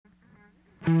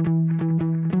Welcome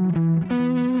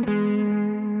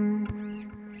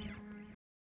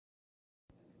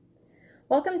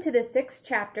to the sixth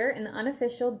chapter in the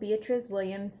unofficial Beatrice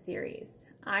Williams series.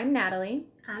 I'm Natalie.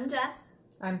 I'm Jess.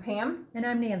 I'm Pam. And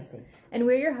I'm Nancy. And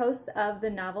we're your hosts of the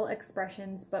Novel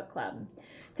Expressions Book Club.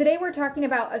 Today we're talking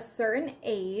about A Certain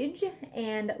Age,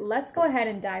 and let's go ahead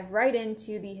and dive right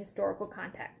into the historical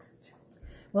context.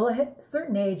 Well, A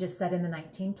Certain Age is set in the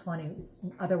 1920s,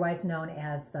 otherwise known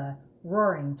as the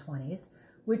Roaring Twenties,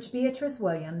 which Beatrice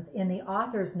Williams, in the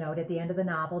author's note at the end of the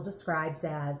novel, describes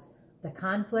as the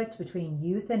conflict between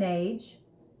youth and age,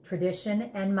 tradition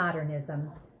and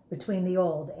modernism, between the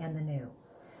old and the new.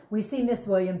 We see Miss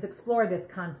Williams explore this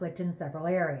conflict in several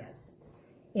areas.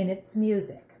 In its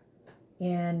music,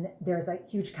 there's a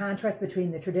huge contrast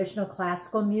between the traditional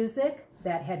classical music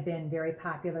that had been very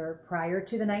popular prior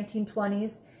to the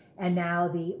 1920s and now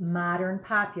the modern,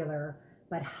 popular,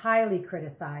 but highly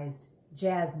criticized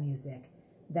jazz music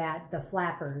that the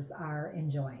flappers are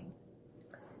enjoying.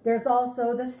 There's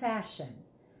also the fashion.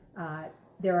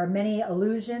 There are many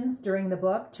allusions during the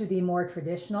book to the more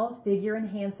traditional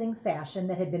figure-enhancing fashion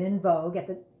that had been in vogue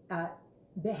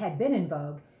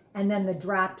and then the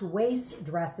dropped waist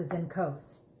dresses and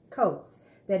coats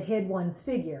that hid one's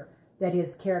figure that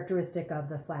is characteristic of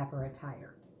the flapper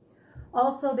attire.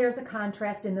 Also, there's a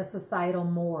contrast in the societal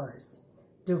mores.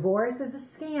 Divorce is a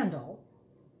scandal,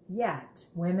 yet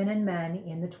women and men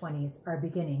in the 20s are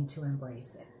beginning to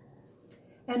embrace it.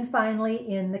 And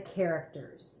finally, in the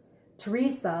characters,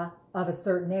 Teresa, of a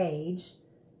certain age,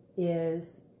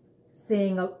 is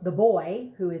seeing the boy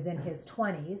who is in his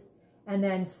 20s, and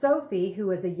then Sophie,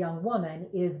 who is a young woman,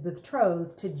 is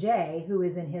betrothed to Jay, who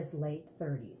is in his late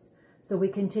 30s. So we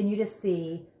continue to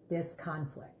see this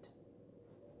conflict.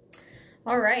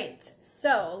 All right,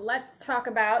 so let's talk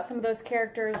about some of those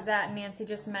characters that Nancy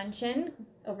just mentioned.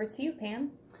 Over to you,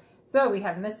 Pam. So we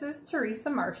have Mrs. Teresa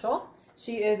Marshall.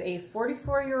 She is a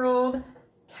 44-year-old,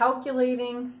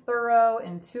 calculating, thorough,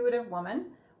 intuitive woman,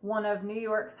 one of New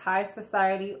York's high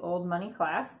society old money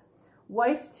class,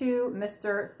 wife to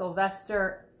Mr.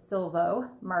 Sylvester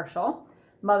Silvo Marshall,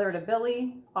 mother to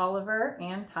Billy, Oliver,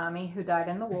 and Tommy, who died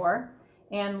in the war,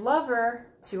 and lover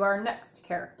to our next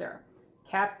character,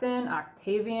 Captain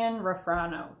Octavian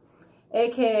Refrano,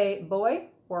 aka Boy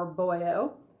or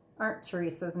Boyo. Aren't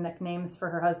Teresa's nicknames for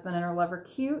her husband and her lover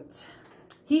cute?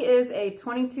 He is a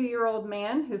 22-year-old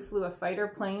man who flew a fighter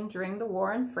plane during the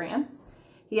war in France.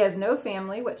 He has no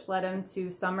family, which led him to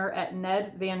summer at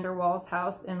Ned Vanderwall's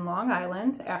house in Long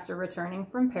Island after returning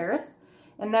from Paris,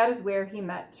 and that is where he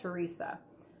met Teresa.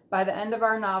 By the end of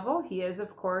our novel, he is,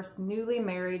 of course, newly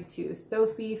married to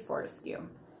Sophie Fortescue.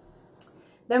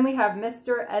 Then we have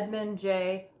Mr. Edmund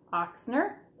J.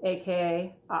 Oxner,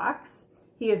 aka Ox.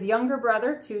 He is younger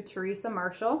brother to Teresa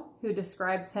Marshall, who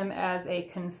describes him as a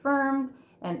confirmed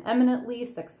and eminently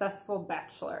successful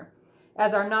bachelor.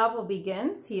 As our novel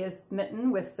begins, he is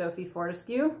smitten with Sophie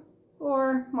Fortescue,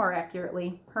 or more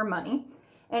accurately, her money,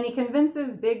 and he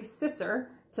convinces Big Sisser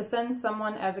to send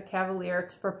someone as a cavalier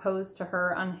to propose to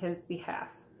her on his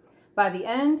behalf. By the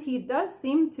end, he does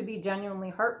seem to be genuinely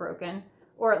heartbroken,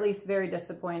 or at least very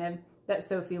disappointed that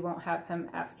Sophie won't have him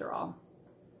after all.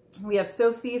 We have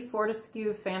Sophie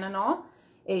Fortescue Faninal,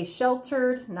 a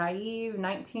sheltered, naive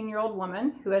 19-year-old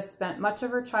woman who has spent much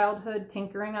of her childhood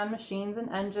tinkering on machines and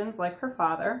engines like her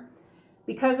father.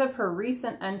 Because of her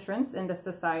recent entrance into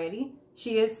society,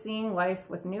 she is seeing life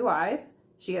with new eyes.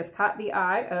 She has caught the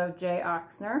eye of Jay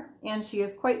Oxner, and she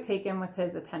is quite taken with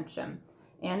his attention,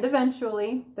 and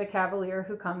eventually the cavalier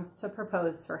who comes to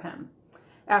propose for him.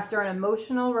 After an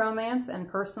emotional romance and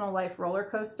personal life roller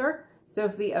coaster,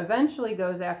 Sophie eventually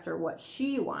goes after what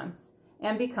she wants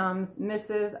and becomes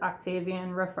Mrs.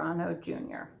 Octavian Refrano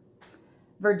Jr.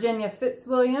 Virginia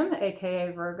Fitzwilliam,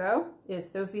 aka Virgo, is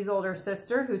Sophie's older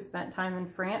sister who spent time in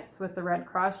France with the Red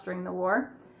Cross during the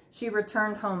war. She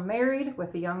returned home married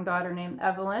with a young daughter named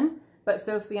Evelyn, but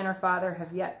Sophie and her father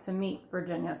have yet to meet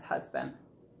Virginia's husband.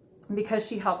 Because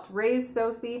she helped raise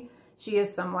Sophie, she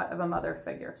is somewhat of a mother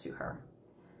figure to her.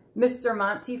 Mr.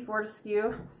 Monty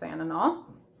Fortescue Faninal,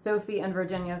 Sophie and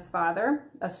Virginia's father,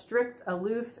 a strict,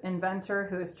 aloof inventor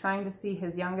who is trying to see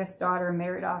his youngest daughter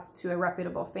married off to a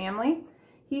reputable family.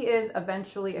 He is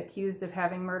eventually accused of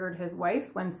having murdered his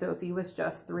wife when Sophie was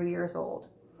just 3 years old.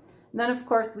 And then, of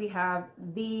course, we have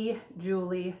the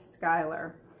Julie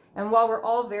Schuyler. And while we're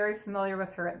all very familiar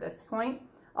with her at this point,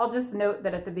 I'll just note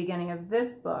that at the beginning of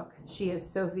this book, she is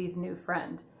Sophie's new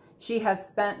friend. She has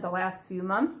spent the last few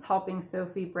months helping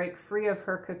Sophie break free of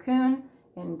her cocoon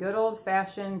in good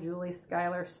old-fashioned Julie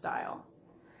Schuyler style.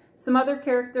 Some other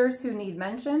characters who need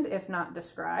mentioned, if not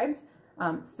described.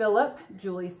 Philip,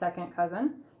 Julie's second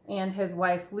cousin, and his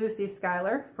wife Lucy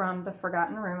Schuyler from The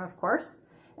Forgotten Room, of course,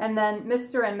 and then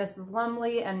Mr. and Mrs.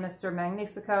 Lumley and Mr.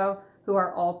 Magnifico, who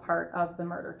are all part of the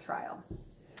murder trial.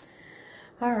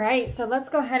 All right, so let's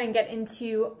go ahead and get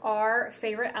into our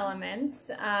favorite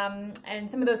elements and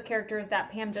some of those characters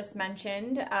that Pam just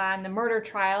mentioned. In the murder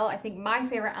trial, I think my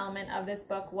favorite element of this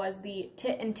book was the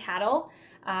tit and tattle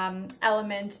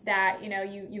element, that, you know,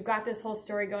 you've got this whole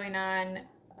story going on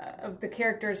of the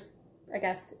characters, I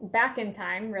guess, back in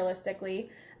time,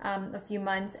 realistically, a few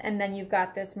months, and then you've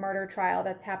got this murder trial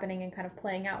that's happening and kind of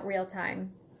playing out real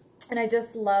time. And I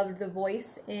just loved the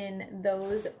voice in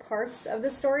those parts of the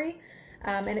story.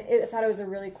 I thought it was a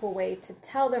really cool way to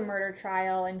tell the murder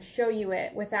trial and show you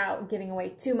it without giving away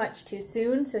too much too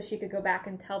soon, so she could go back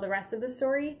and tell the rest of the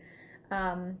story.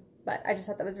 But I just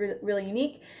thought that was really, really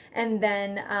unique. And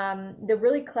then the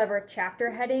really clever chapter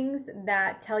headings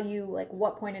that tell you like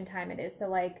what point in time it is. So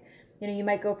like, you know, you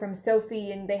might go from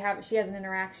Sophie and she has an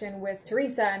interaction with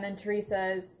Teresa, and then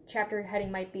Teresa's chapter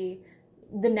heading might be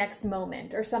the next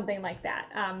moment or something like that.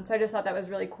 So I just thought that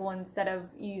was really cool. Instead of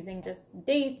using just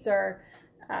dates or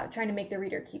trying to make the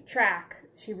reader keep track,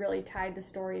 she really tied the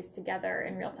stories together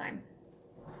in real time.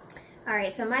 All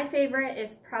right, so my favorite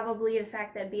is probably the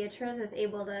fact that Beatrice is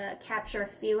able to capture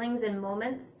feelings and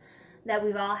moments that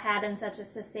we've all had in such a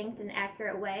succinct and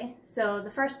accurate way. So the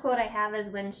first quote I have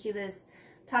is when she was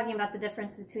talking about the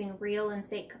difference between real and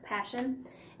fake compassion.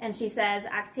 And she says,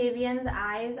 Octavian's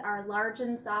eyes are large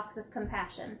and soft with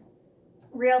compassion.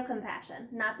 Real compassion,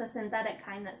 not the synthetic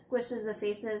kind that squishes the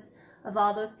faces of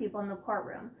all those people in the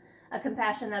courtroom. A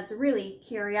compassion that's really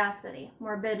curiosity,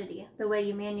 morbidity, the way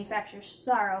you manufacture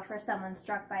sorrow for someone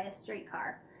struck by a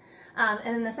streetcar. And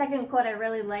then the second quote I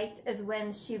really liked is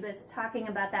when she was talking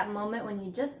about that moment when you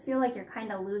just feel like you're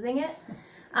kind of losing it.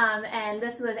 And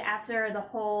this was after the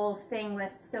whole thing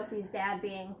with Sophie's dad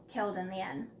being killed in the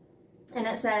end. And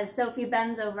it says, Sophie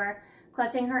bends over,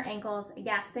 clutching her ankles,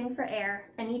 gasping for air,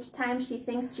 and each time she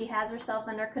thinks she has herself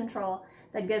under control,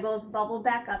 the giggles bubble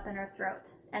back up in her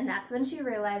throat. And that's when she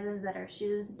realizes that her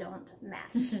shoes don't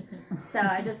match. So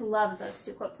I just loved those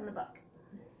two quotes in the book.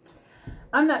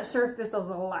 I'm not sure if this is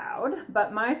allowed,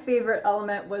 but my favorite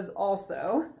element was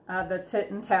also the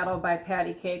tit and tattle by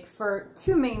Patty Cake for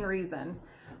two main reasons.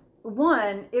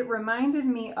 One, it reminded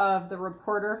me of the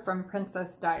reporter from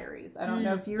Princess Diaries. I don't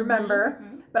know if you remember,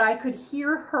 but I could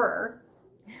hear her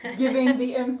giving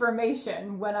the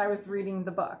information when I was reading the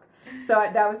book. So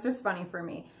that was just funny for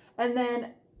me. And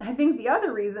then I think the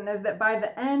other reason is that by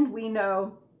the end, we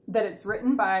know that it's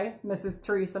written by Mrs.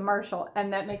 Teresa Marshall,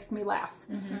 and that makes me laugh.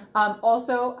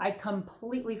 Also, I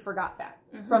completely forgot that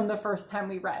from the first time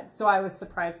we read, so I was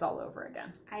surprised all over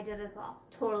again. I did as well.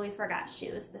 Totally forgot she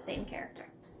was the same character.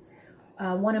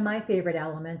 One of my favorite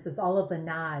elements is all of the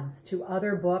nods to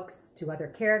other books, to other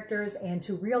characters, and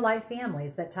to real-life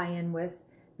families that tie in with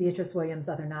Beatrice Williams'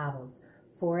 other novels.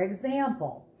 For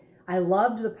example, I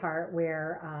loved the part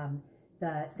where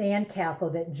the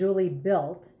sandcastle that Julie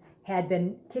built had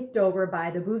been kicked over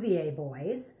by the Bouvier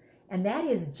boys, and that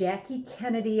is Jackie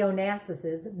Kennedy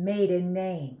Onassis's maiden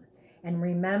name. And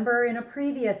remember in a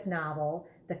previous novel,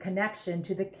 the connection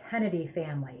to the Kennedy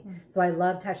family. So I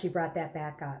loved how she brought that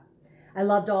back up. I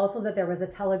loved also that there was a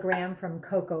telegram from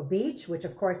Cocoa Beach, which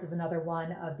of course is another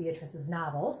one of Beatrice's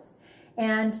novels.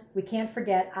 And we can't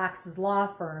forget Ox's law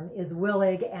firm is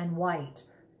Willig and White,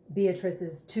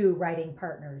 Beatrice's two writing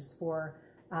partners for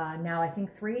now I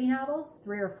think 3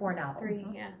 or 4 novels.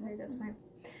 3, yeah, I think that's fine.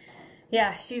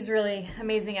 Yeah, she's really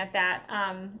amazing at that.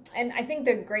 And I think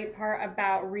the great part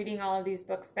about reading all of these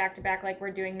books back to back like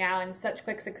we're doing now in such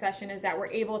quick succession is that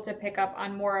we're able to pick up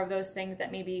on more of those things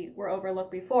that maybe were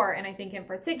overlooked before. And I think in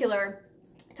particular,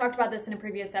 I talked about this in a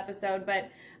previous episode, but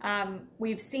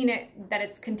we've seen it, that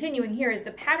it's continuing here, is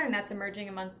the pattern that's emerging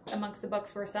amongst the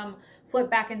books where some flip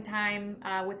back in time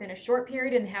within a short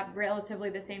period and have relatively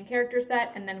the same character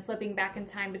set, and then flipping back in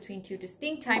time between 2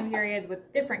 distinct time periods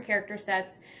with different character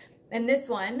sets. And this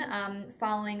one,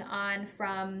 following on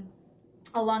from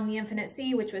Along the Infinite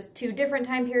Sea, which was 2 different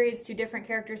time periods, 2 different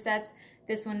character sets.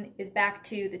 This one is back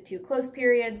to the 2 close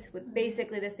periods with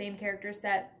basically the same character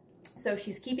set. So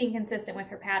she's keeping consistent with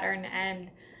her pattern, and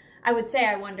I would say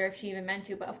I wonder if she even meant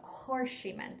to, but of course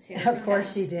she meant to. Of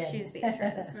course she did. She's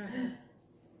Beatrice.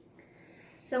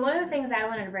 So one of the things I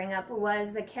wanted to bring up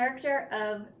was the character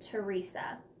of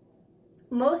Teresa.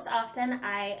 Most often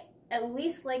I at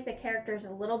least like the characters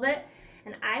a little bit,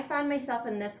 and I found myself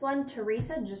in this one,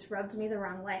 Teresa just rubbed me the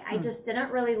wrong way. I just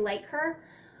didn't really like her,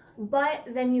 but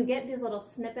then you get these little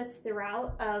snippets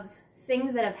throughout of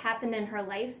things that have happened in her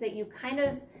life that you kind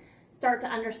of start to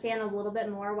understand a little bit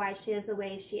more why she is the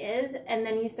way she is, and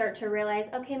then you start to realize,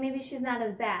 okay, maybe she's not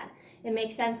as bad. It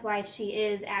makes sense why she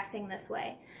is acting this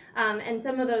way. And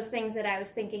some of those things that I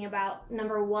was thinking about,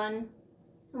 number one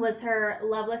was her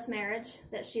loveless marriage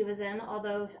that she was in,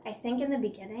 although I think in the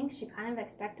beginning she kind of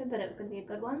expected that it was going to be a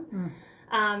good one.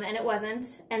 And it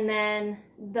wasn't. And then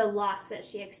the loss that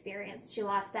she experienced. She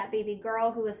lost that baby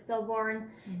girl who was stillborn.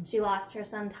 She lost her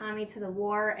son Tommy to the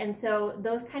war. And so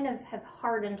those kind of have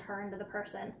hardened her into the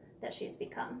person that she's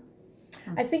become.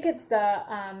 I think it's the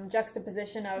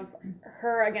juxtaposition of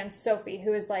her against Sophie,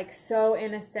 who is like so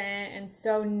innocent and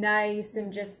so nice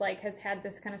and just like has had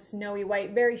this kind of snowy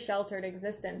white, very sheltered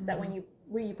existence, that when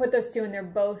you put those two and they're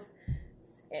both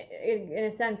in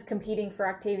a sense competing for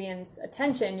Octavian's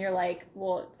attention, you're like,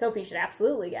 well, Sophie should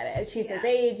absolutely get it. She's his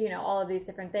age, you know, all of these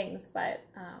different things. But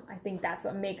I think that's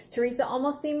what makes Teresa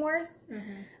almost seem worse.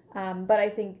 But I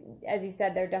think, as you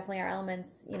said, there definitely are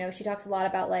elements, you know, she talks a lot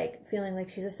about like feeling like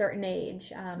she's a certain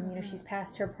age, you know, she's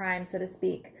past her prime, so to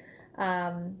speak,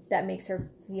 that makes her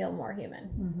feel more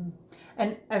human.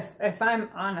 And if I'm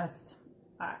honest,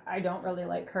 I don't really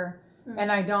like her.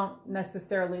 And I don't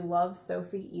necessarily love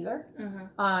Sophie either.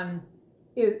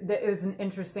 It was an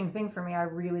interesting thing for me. I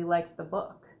really liked the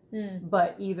book,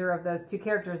 but either of those two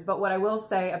characters. But what I will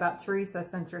say about Teresa,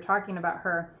 since you're talking about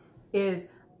her, is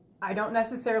I don't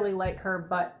necessarily like her,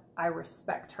 but I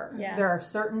respect her. Yeah. There are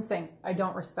certain things. I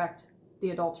don't respect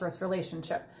the adulterous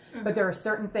relationship, but there are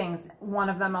certain things. One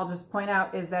of them I'll just point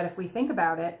out is that if we think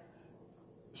about it,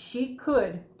 she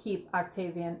could keep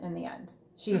Octavian in the end.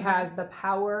 She has the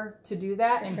power to do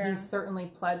that, and he certainly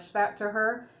pledged that to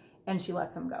her, and she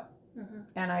lets him go.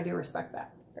 And I do respect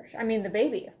that. For sure. I mean, the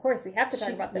baby, of course, we have to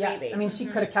talk about the baby. I mean, she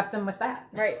could have kept him with that.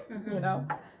 Right. You know?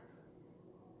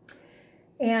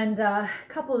 And a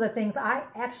couple of the things, I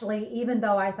actually, even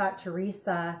though I thought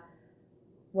Teresa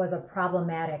was a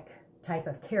problematic type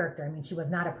of character, I mean, she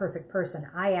was not a perfect person,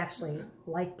 I actually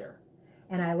liked her.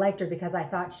 And I liked her because I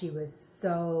thought she was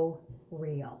so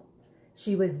real.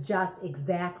 She was just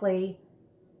exactly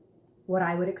what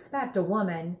I would expect a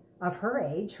woman of her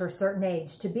age, her certain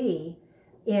age, to be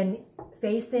in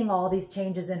facing all these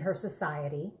changes in her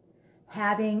society,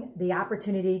 having the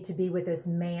opportunity to be with this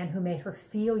man who made her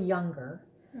feel younger,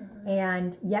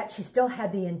 and yet she still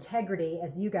had the integrity,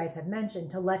 as you guys have mentioned,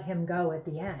 to let him go at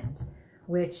the end,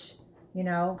 which, you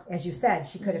know, as you said,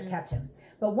 she could have kept him.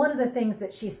 But one of the things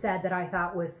that she said that I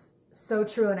thought was so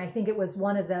true, and I think it was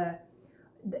one of the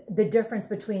difference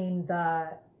between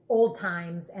the old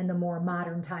times and the more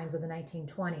modern times of the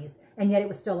 1920s, and yet it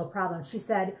was still a problem. She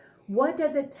said, what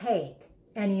does it take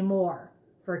anymore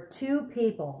for two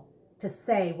people to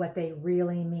say what they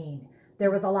really mean?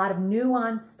 There was a lot of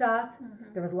nuanced stuff.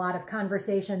 There was a lot of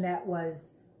conversation that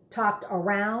was talked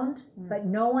around, but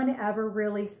no one ever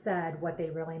really said what they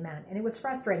really meant. And it was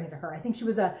frustrating to her. I think she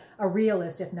was a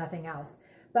realist, if nothing else.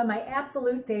 But my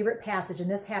absolute favorite passage, and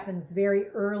this happens very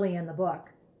early in the book,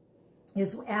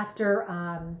 is after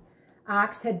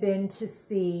Ox had been to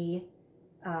see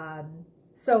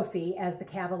Sophie as the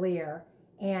Cavalier,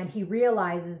 and he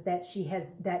realizes that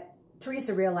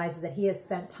Teresa realizes that he has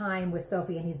spent time with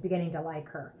Sophie and he's beginning to like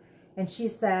her. And she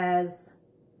says...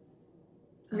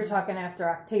 You're talking after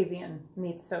Octavian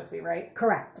meets Sophie, right?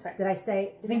 Correct. Okay. Did I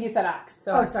say... I think you said Ox.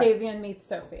 So Octavian meets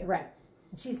Sophie. Right.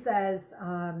 She says,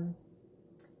 I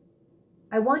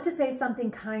want to say something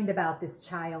kind about this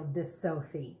child, this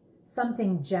Sophie.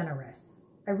 Something generous.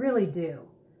 I really do.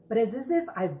 But it's as if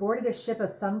I've boarded a ship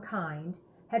of some kind,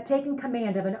 have taken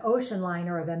command of an ocean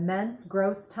liner of immense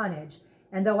gross tonnage,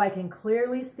 and though I can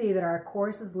clearly see that our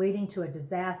course is leading to a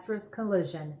disastrous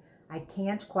collision, I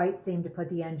can't quite seem to put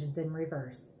the engines in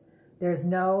reverse. There's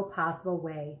no possible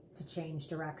way to change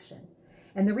direction.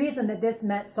 And the reason that this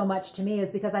meant so much to me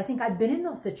is because I think I've been in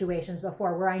those situations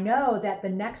before where I know that the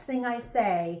next thing I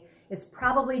say is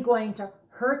probably going to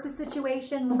hurt the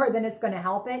situation more than it's going to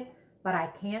help it, but I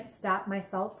can't stop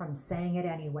myself from saying it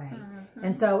anyway.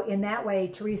 And so in that way,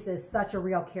 Teresa is such a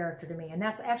real character to me. And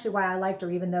that's actually why I liked her,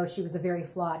 even though she was a very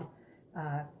flawed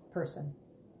person.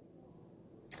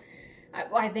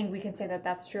 I think we can say that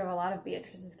that's true of a lot of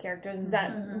Beatrice's characters. Is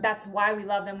that's why we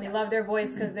love them. We love their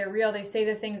voice because they're real. They say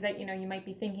the things that, you know, you might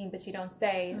be thinking, but you don't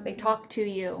say. They talk to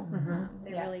you.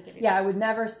 They really give you. Yeah, I would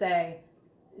never say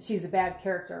she's a bad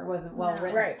character. It wasn't well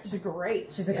written. Right. She's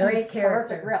great. She's a great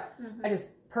character. Perfect, real. I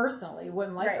just personally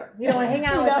wouldn't like her. You don't want to hang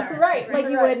out with her. Like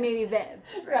you would maybe Viv,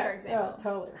 for example. Oh,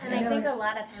 totally. And I think a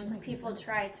lot of times people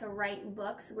try to write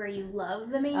books where you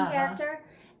love the main character,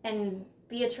 and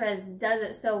Beatrice does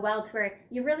it so well to where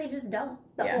you really just don't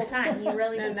the Yeah. whole time. You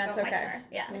really And just that's don't like okay. her.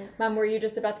 Yeah. Mom, were you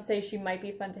just about to say she might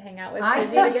be fun to hang out with? I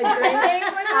 'cause you have a think- good drinking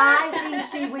with her? I think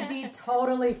she would be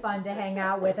totally fun to hang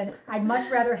out with, and I'd much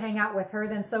rather hang out with her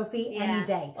than Sophie any Yeah.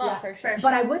 day. Oh, for sure.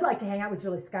 But I would like to hang out with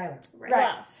Julie Schuyler. Right.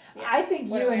 Right. Well, Yeah. I think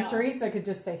What you do we and all? Teresa could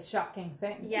just say shocking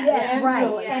things. Yeah. Yes, And right.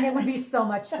 Julie. And it would be so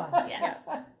much fun. Yes.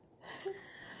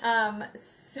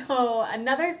 So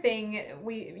another thing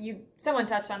someone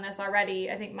touched on this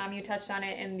already. I think Mom, you touched on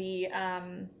it in the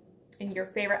in your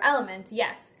favorite element.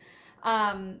 Yes.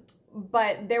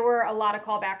 But there were a lot of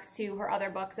callbacks to her other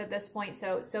books at this point.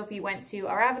 So Sophie went to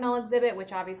a Ravenel exhibit,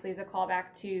 which obviously is a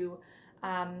callback to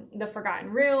The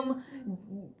Forgotten Room.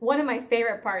 One of my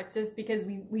favorite parts, just because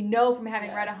we know from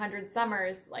having read 100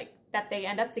 Summers, like that they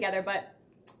end up together, but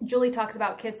Julie talks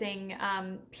about kissing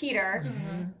Peter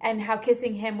and how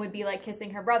kissing him would be like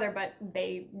kissing her brother, but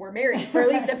they were married for at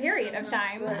least a period of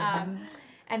time.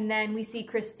 And then we see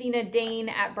Christina Dane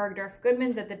at Bergdorf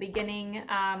Goodman's at the beginning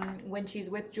when she's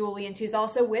with Julie, and she's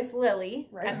also with Lily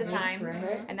at the time.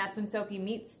 Right. And that's when Sophie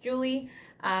meets Julie.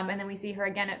 And then we see her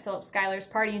again at Philip Schuyler's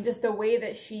party, and just the way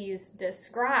that she's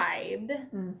described,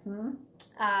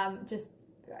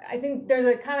 I think there's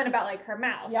a comment about like her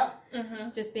mouth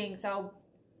Yep. just being so,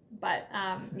 but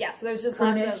so there's just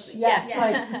Prunish. lots of Yes. Yeah.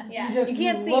 Like Yeah. you just You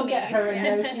can't see look me. at her and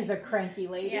Yeah. know she's a cranky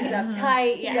lady. she's Yeah.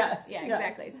 uptight. Yeah, Yes, yeah, yes.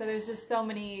 exactly. So there's just so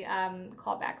many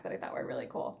callbacks that I thought were really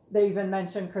cool. They even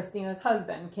mentioned Christina's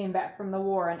husband came back from the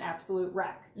war an absolute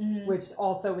wreck, which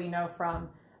also we know from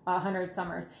 100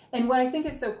 Summers. And what I think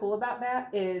is so cool about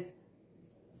that is,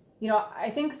 I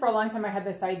think for a long time I had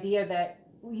this idea that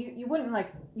you wouldn't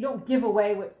you don't give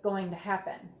away what's going to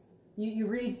happen. You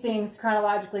read things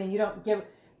chronologically and you don't give,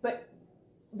 but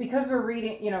because we're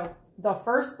reading, the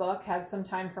first book had some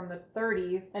time from the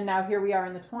 30s and now here we are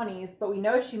in the 20s, but we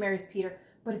know she marries Peter,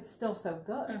 but it's still so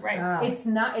good. Right. Oh.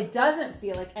 It doesn't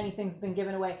feel like anything's been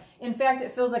given away. In fact,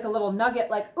 it feels like a little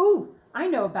nugget like, ooh, I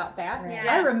know about that. Yeah.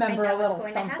 I remember I know a little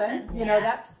what's going to something. happen.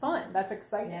 That's fun. That's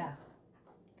exciting. Yeah.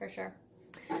 For sure.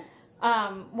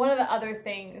 One of the other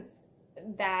things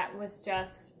that was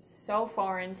just so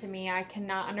foreign to me, I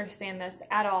cannot understand this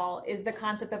at all, is the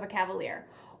concept of a cavalier.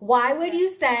 Why would you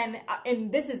send,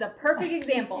 and this is a perfect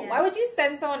example, why would you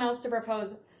send someone else to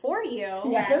propose for you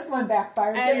Yeah, this one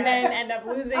backfired. and didn't then it? end up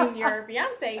losing your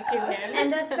fiance to him?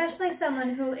 And especially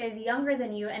someone who is younger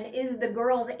than you and is the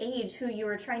girl's age who you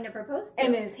were trying to propose to.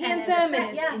 And is handsome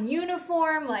and is in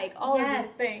uniform, like all of Yes.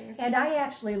 these things. And I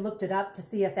actually looked it up to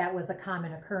see if that was a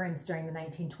common occurrence during the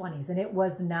 1920s, and it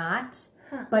was not,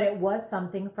 but it was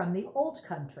something from the old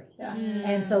country. Yeah.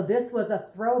 And so this was a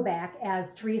throwback,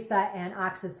 as Teresa and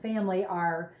Ox's family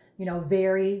are,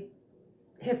 very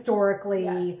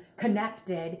historically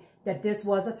connected, that this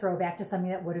was a throwback to something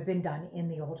that would have been done in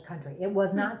the old country. It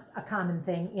was not a common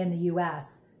thing in the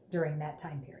U.S. during that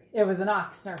time period. It was an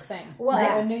Oxner thing. Well, not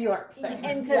yes. a New York thing.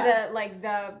 And to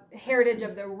the heritage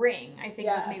of the ring, I think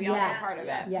was maybe also part of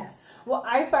it. Yes. Well,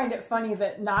 I find it funny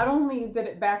that not only did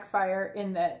it backfire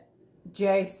in that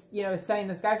Jay, is sending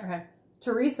this guy for him,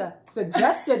 Teresa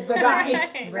suggested the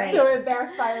guy. Right. So it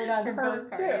backfired on For her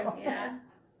both too. parties. Yeah,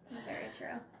 very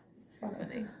true. It's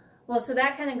funny. Well, so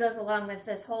that kind of goes along with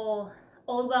this whole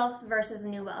old wealth versus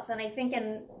new wealth. And I think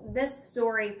in this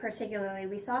story particularly,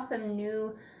 we saw some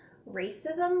new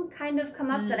racism kind of come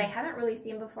up that I haven't really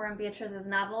seen before in Beatrice's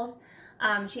novels.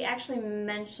 She actually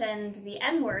mentioned the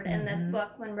N-word in this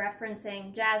book when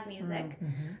referencing jazz music.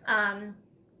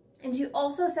 And she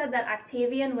also said that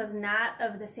Octavian was not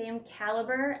of the same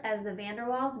caliber as the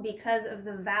Vanderwaals because of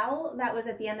the vowel that was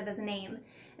at the end of his name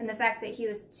and the fact that he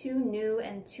was too new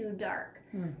and too dark.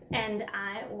 And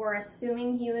we're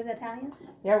assuming he was Italian.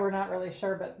 Yeah, we're not really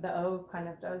sure, but the O kind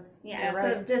of does. Yeah, You're so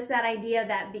right. just that idea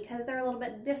that because they're a little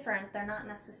bit different, they're not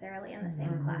necessarily in the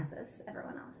same class as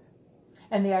everyone else.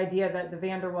 And the idea that the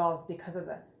Vanderwaals, because of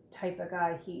the type of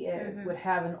guy he is, would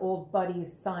have an old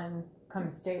buddy's son come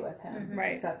stay with him.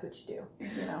 Right. If that's what you do.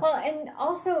 Well, and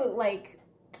also like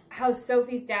how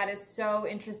Sophie's dad is so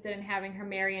interested in having her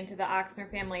marry into the Oxner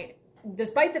family,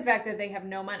 despite the fact that they have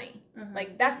no money.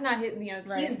 Like that's not his.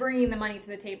 He's bringing the money to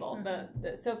the table.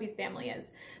 The Sophie's family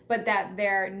is, but that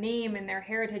their name and their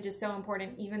heritage is so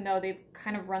important, even though they've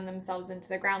kind of run themselves into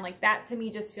the ground. Like that to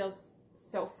me just feels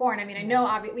so foreign. I mean, I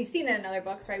know we've seen that in other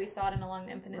books, right? We saw it in Along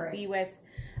the Infinite Sea with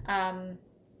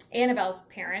Annabelle's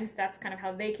parents. That's kind of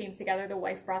how they came together. The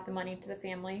wife brought the money to the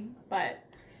family, but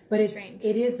strange.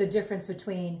 it is the difference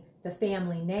between the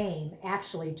family name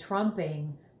actually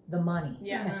trumping the money,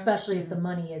 especially if the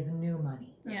money is new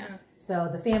money. Yeah. So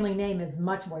the family name is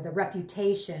much more the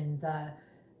reputation, the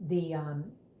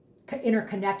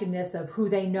interconnectedness of who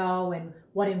they know and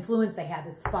what influence they have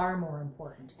is far more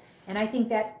important. And I think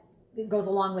that it goes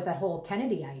along with that whole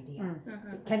Kennedy idea.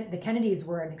 The Kennedys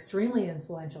were an extremely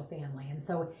influential family, and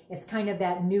so it's kind of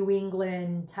that New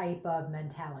England type of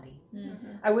mentality.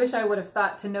 I wish I would have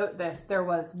thought to note this. There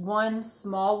was one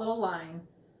small little line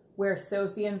where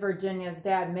Sophie and Virginia's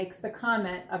dad makes the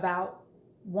comment about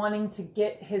wanting to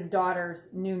get his daughters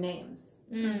new names.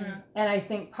 And I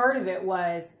think part of it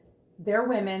was they're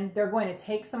women, they're going to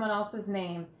take someone else's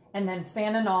name, and then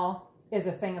Faninal is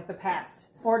a thing of the past.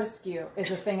 Fortescue is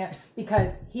a thing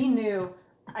because he knew,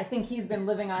 I think he's been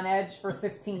living on edge for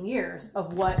 15 years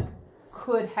of what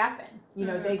could happen. You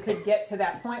know, they could get to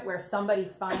that point where somebody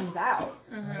finds out.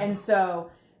 And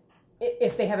so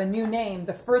if they have a new name,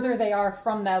 the further they are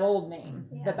from that old name,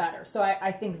 the better. So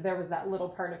I think there was that little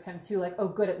part of him too, like, oh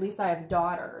good, at least I have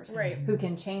daughters who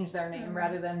can change their name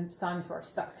rather than sons who are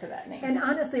stuck to that name. And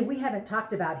honestly, we haven't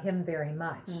talked about him very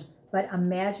much. But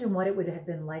imagine what it would have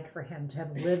been like for him to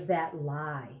have lived that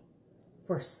lie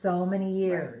for so many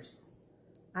years.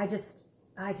 I just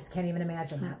can't even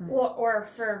imagine that. Or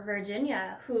for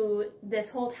Virginia, who this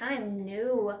whole time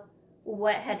knew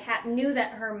what had happened, knew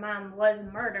that her mom was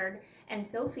murdered, and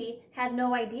Sophie had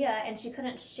no idea, and she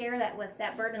couldn't share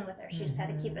that burden with her. She just had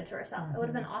to keep it to herself. It would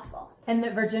have been awful. And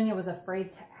that Virginia was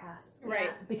afraid to ask. Right.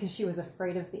 Because she was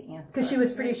afraid of the answer. Because she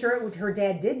was pretty sure her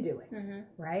dad did do it,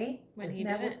 right? When Isn't he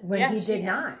that didn't. when Yeah, he did she-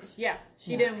 not. Yeah,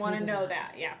 she Yeah, didn't want he to did know not.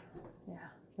 that. Yeah. Yeah.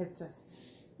 It's just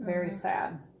very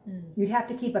sad. You'd have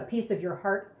to keep a piece of your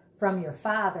heart from your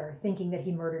father thinking that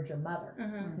he murdered your mother,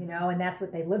 you know, and that's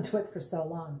what they lived with for so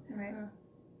long. Right.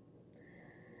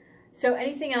 So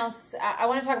anything else? I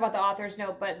want to talk about the author's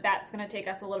note, but that's going to take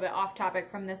us a little bit off topic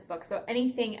from this book. So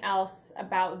anything else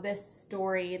about this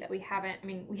story that we haven't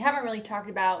really talked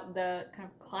about the kind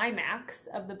of climax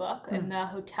of the book in the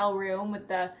hotel room with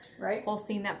the whole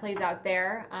scene that plays out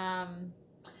there.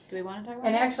 Do we want to talk about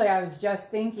And that? actually, I was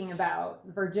just thinking about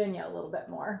Virginia a little bit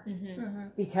more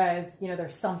because, you know,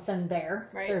 there's something there.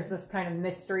 Right. There's this kind of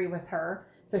mystery with her.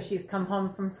 So she's come home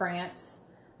from France.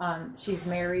 She's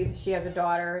married. She has a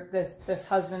daughter. This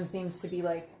husband seems to be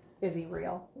like, is he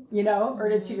real? You know, or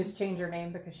did she just change her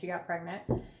name because she got pregnant?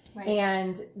 Right.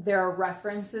 And there are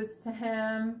references to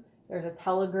him. There's a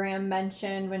telegram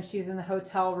mentioned when she's in the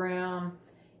hotel room.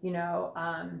 You know,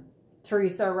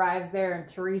 Teresa arrives there and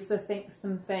Teresa thinks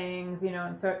some things, you know,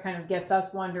 and so it kind of gets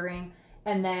us wondering.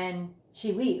 And then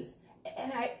she leaves.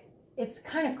 And it's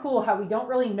kind of cool how we don't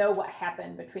really know what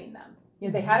happened between them. You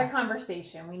know, they had a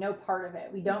conversation. We know part of it.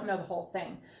 We don't know the whole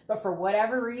thing. But for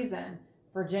whatever reason,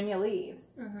 Virginia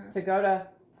leaves to go to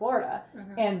Florida,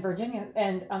 and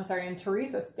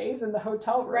Teresa stays in the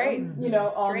hotel room, you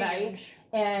know, all night,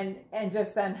 and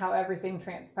just then how everything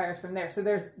transpires from there. So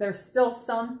there's still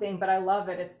something, but I love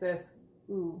it. It's this,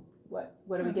 what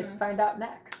do we get to find out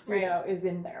next? You know, is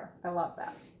in there. I love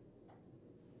that.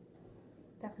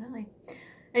 Definitely.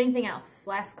 Anything else?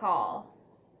 Last call.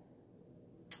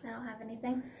 I don't have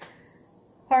anything.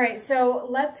 All right, so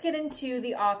let's get into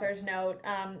the author's note.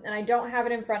 And I don't have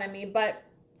it in front of me, but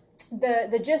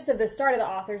the gist of the start of the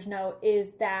author's note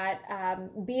is that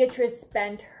Beatrice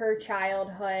spent her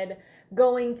childhood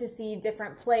going to see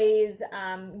different plays,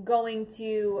 going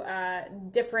to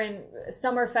different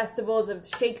summer festivals of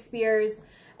Shakespeare's.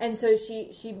 And so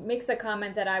she makes a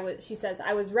comment that she says,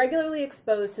 I was regularly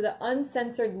exposed to the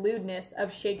uncensored lewdness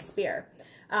of Shakespeare.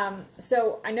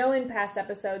 So I know in past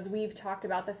episodes we've talked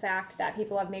about the fact that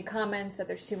people have made comments that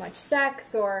there's too much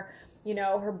sex, or, you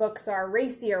know, her books are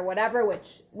racy or whatever,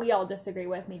 which we all disagree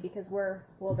with me because we're a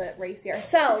little bit racy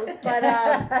ourselves, but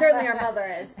certainly our mother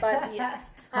is. But Yes.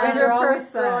 Guys are always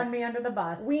throwing me under the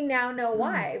bus. we now know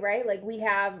why, right? Like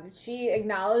she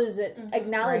acknowledges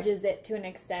it to an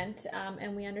extent,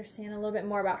 and we understand a little bit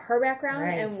more about her background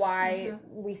and why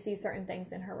we see certain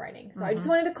things in her writing. So I just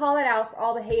wanted to call that out for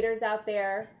all the haters out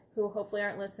there who hopefully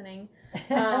aren't listening.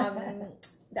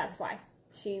 That's why.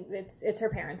 It's her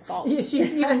parents' fault. She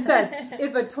even says,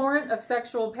 if a torrent of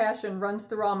sexual passion runs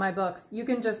through all my books, you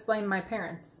can just blame my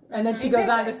parents. And then she goes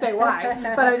on to say why.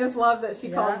 But I just love that she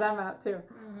calls them out too.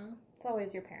 It's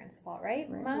always your parents' fault, right,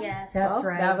 Mom? Yes. That's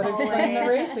right. That would explain the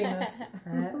Always. raciness.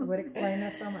 That would explain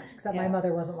that so much. Except my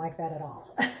mother wasn't like that at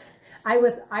all. I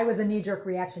was a knee-jerk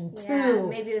reaction to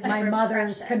maybe it was my a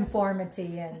mother's repression.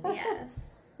 conformity, and Yes.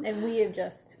 And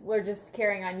we're just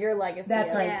carrying on your legacy.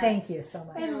 that's of- right. Yes. Thank you so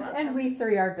much. And we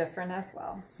three are different as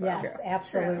well. So. Yes,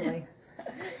 absolutely.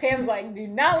 Pam's like, do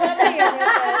not let me in with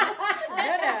this.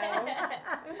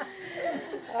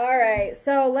 No. All right,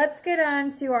 so let's get on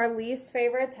to our least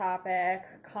favorite topic,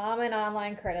 common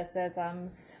online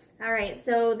criticisms. All right,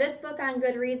 so this book on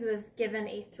Goodreads was given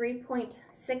a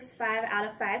 3.65 out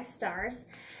of 5 stars.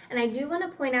 And I do want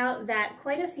to point out that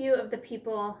quite a few of the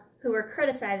people who were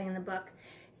criticizing the book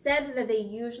said that they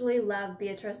usually love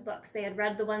Beatrice books. They had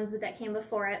read the ones that came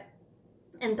before it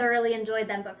and thoroughly enjoyed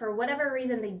them, but for whatever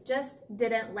reason, they just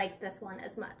didn't like this one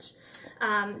as much.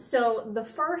 So the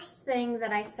first thing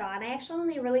that I saw, and I actually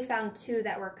only really found 2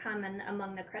 that were common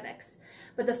among the critics,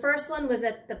 but the first one was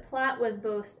that the plot was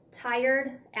both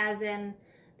tired, as in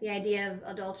the idea of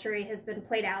adultery has been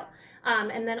played out,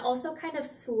 and then also kind of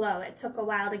slow. It took a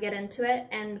while to get into it,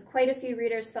 and quite a few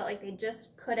readers felt like they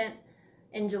just couldn't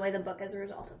enjoy the book as a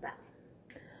result of that.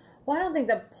 Well, I don't think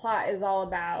the plot is all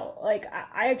about, like,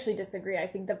 I actually disagree. I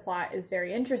think the plot is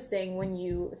very interesting when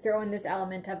you throw in this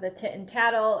element of the tit and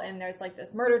tattle, and there's, like,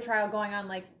 this murder trial going on.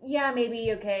 Like, yeah,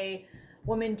 maybe, okay,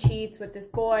 woman cheats with this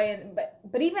boy,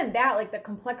 but even that, like, the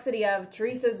complexity of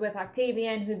Teresa's with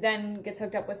Octavian, who then gets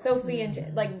hooked up with Sophie,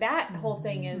 and, like, that whole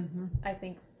thing is, I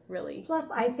think, really Plus,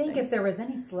 I think if there was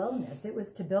any slowness, it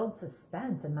was to build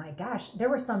suspense. And my gosh, there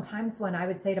were some times when I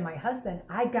would say to my husband,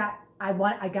 I got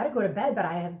to go to bed, but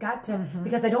I have got to,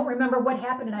 because I don't remember what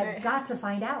happened, and I've got to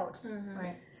find out.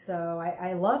 Right. So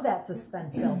I love that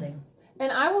suspense building.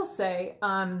 And I will say,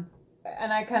 and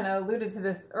I kind of alluded to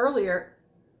this earlier,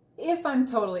 if I'm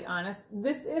totally honest,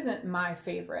 this isn't my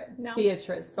favorite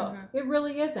Beatrice book. It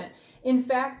really isn't. In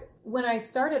fact, when I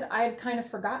started, I had kind of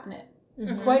forgotten it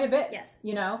quite a bit. Yes.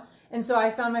 You know? And so I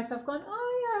found myself going,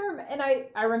 oh yeah. And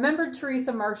I remembered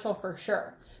Teresa Marshall for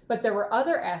sure. But there were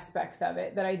other aspects of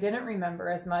it that I didn't remember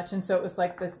as much. And so it was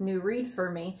like this new read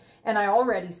for me. And I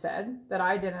already said that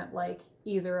I didn't like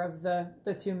either of the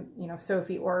 2, you know,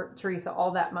 Sophie or Teresa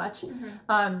all that much.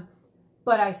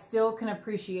 But I still can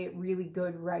appreciate really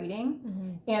good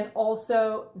writing. And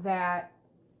also that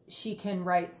she can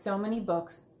write so many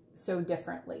books so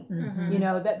differently. You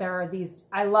know, that there are these,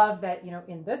 I love that, you know,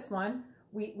 in this one,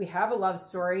 we have a love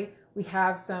story. We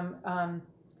have some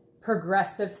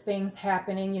progressive things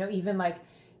happening, you know, even like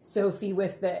Sophie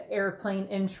with the airplane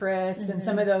interest and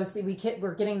some of those,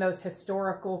 we're getting those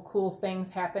historical cool things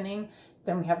happening.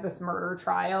 Then we have this murder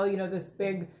trial, you know, this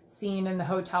big scene in the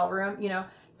hotel room, you know.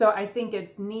 So I think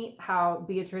it's neat how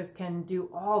Beatrice can do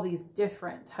all these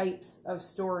different types of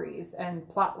stories and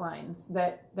plot lines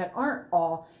that aren't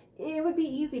all, it would be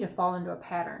easy to fall into a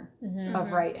pattern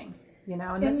of writing. You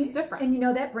know, and this is different. And, you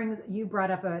know, that brings, you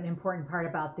brought up an important part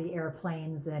about the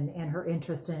airplanes and her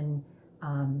interest in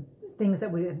things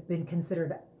that would have been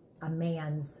considered a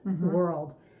man's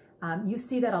world. You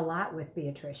see that a lot with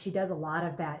Beatrice. She does a lot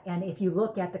of that. And if you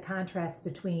look at the contrast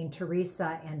between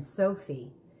Teresa and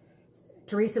Sophie,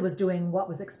 Teresa was doing what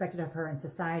was expected of her in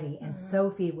society. And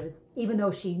Sophie was, even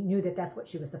though she knew that that's what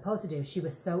she was supposed to do, she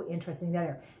was so interested in the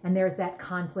other. And there's that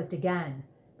conflict again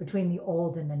between the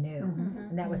old and the new.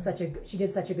 And that was she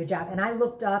did such a good job. And I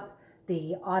looked up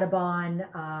the Audubon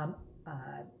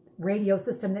radio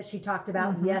system that she talked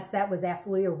about. Yes, that was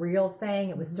absolutely a real thing.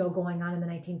 It was still going on in the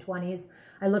 1920s.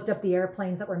 I looked up the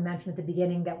airplanes that were mentioned at the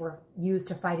beginning that were used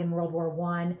to fight in World War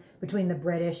I between the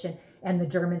British and the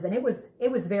Germans. And it was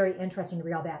very interesting to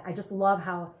read all that. I just love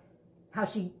how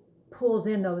she pulls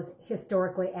in those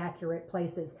historically accurate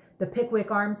places. The Pickwick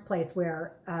Arms place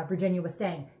where Virginia was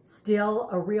staying, still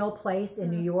a real place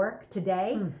in New York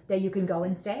today that you can go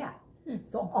and stay at. So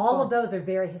that's all cool. Of those are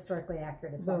very historically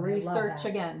accurate as well. The research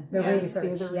again. The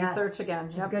research. See the research again.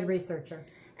 She's a good researcher.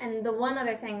 And the one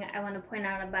other thing I want to point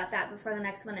out about that before the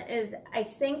next one is I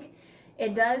think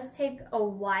it does take a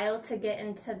while to get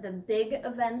into the big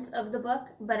events of the book,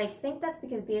 but I think that's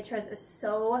because Beatrice is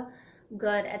so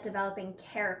good at developing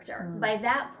character. By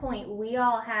that point, we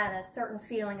all had a certain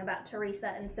feeling about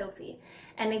Teresa and Sophie.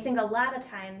 And I think a lot of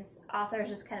times authors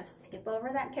just kind of skip over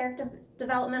that character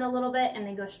development a little bit and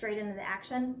they go straight into the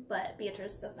action, but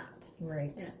Beatrice does not.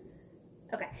 Right. Yes.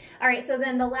 Okay. All right. So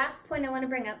then the last point I want to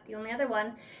bring up, the only other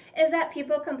one, is that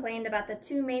people complained about the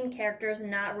 2 main characters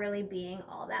not really being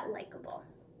all that likable.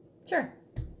 Sure.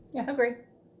 Yeah. Agree.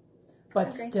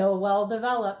 But still well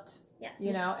developed. Yes.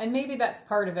 You know, and maybe that's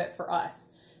part of it for us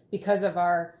because of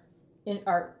our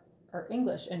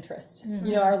English interest,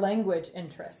 you know, our language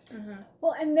interest.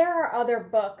 Well, and there are other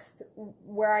books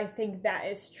where I think that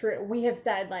is true. We have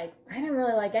said, like, I didn't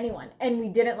really like anyone, and we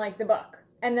didn't like the book.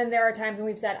 And then there are times when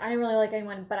we've said, I didn't really like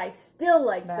anyone, but I still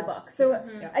liked the book. So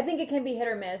I think it can be hit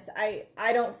or miss. I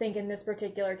don't think in this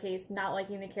particular case, not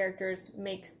liking the characters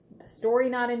makes the story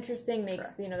not interesting,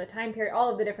 makes, you know, the time period,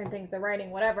 all of the different things, the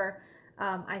writing, whatever.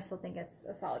 I still think it's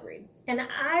a solid read. And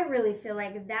I really feel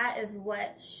like that is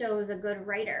what shows a good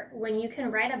writer. When you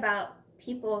can write about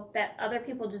people that other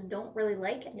people just don't really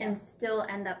like and still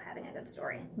end up having a good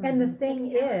story. And the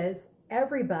thing is,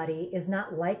 everybody is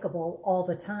not likable all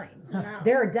the time. No.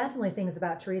 There are definitely things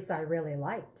about Teresa I really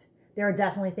liked. There are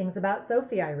definitely things about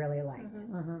Sophie I really liked.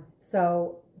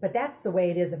 So, but that's the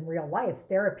way it is in real life.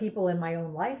 There are people in my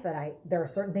own life that there are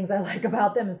certain things I like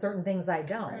about them and certain things I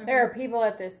don't. There are people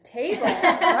at this table.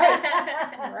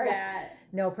 Right.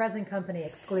 No, present company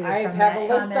excluded. I from have that a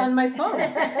list comment. on my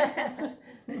phone.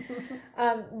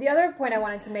 The other point I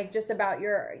wanted to make just about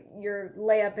your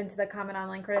layup into the common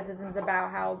online criticisms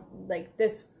about how like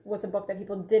this was a book that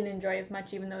people didn't enjoy as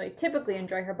much, even though they typically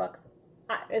enjoy her books.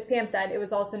 As Pam said, it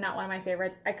was also not one of my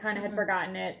favorites. I kind of had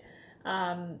forgotten it.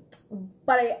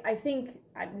 But I think,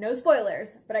 no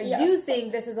spoilers, but I do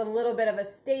think this is a little bit of a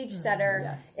stage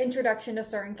setter, introduction to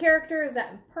certain characters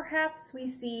that perhaps we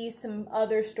see some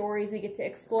other stories. We get to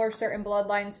explore certain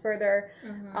bloodlines further.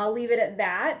 I'll leave it at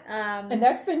that. And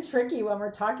that's been tricky when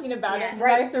we're talking about it.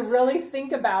 Right. I have to really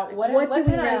think about what do we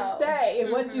can I know? say?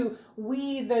 And what do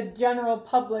we, the general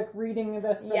public reading this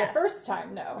for the first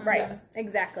time, know? Right,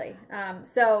 exactly.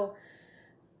 So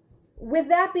with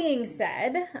that being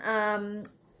said,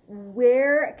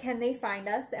 where can they find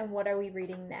us and what are we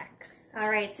reading next? All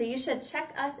right, so you should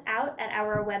check us out at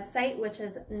our website, which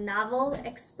is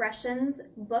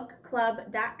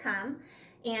novelexpressionsbookclub.com.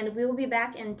 And we will be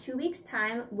back in 2 weeks'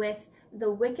 time with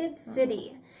The Wicked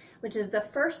City, which is the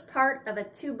first part of a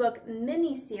 2-book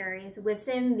mini-series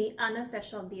within the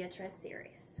unofficial Beatrice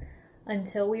series.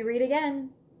 Until we read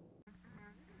again.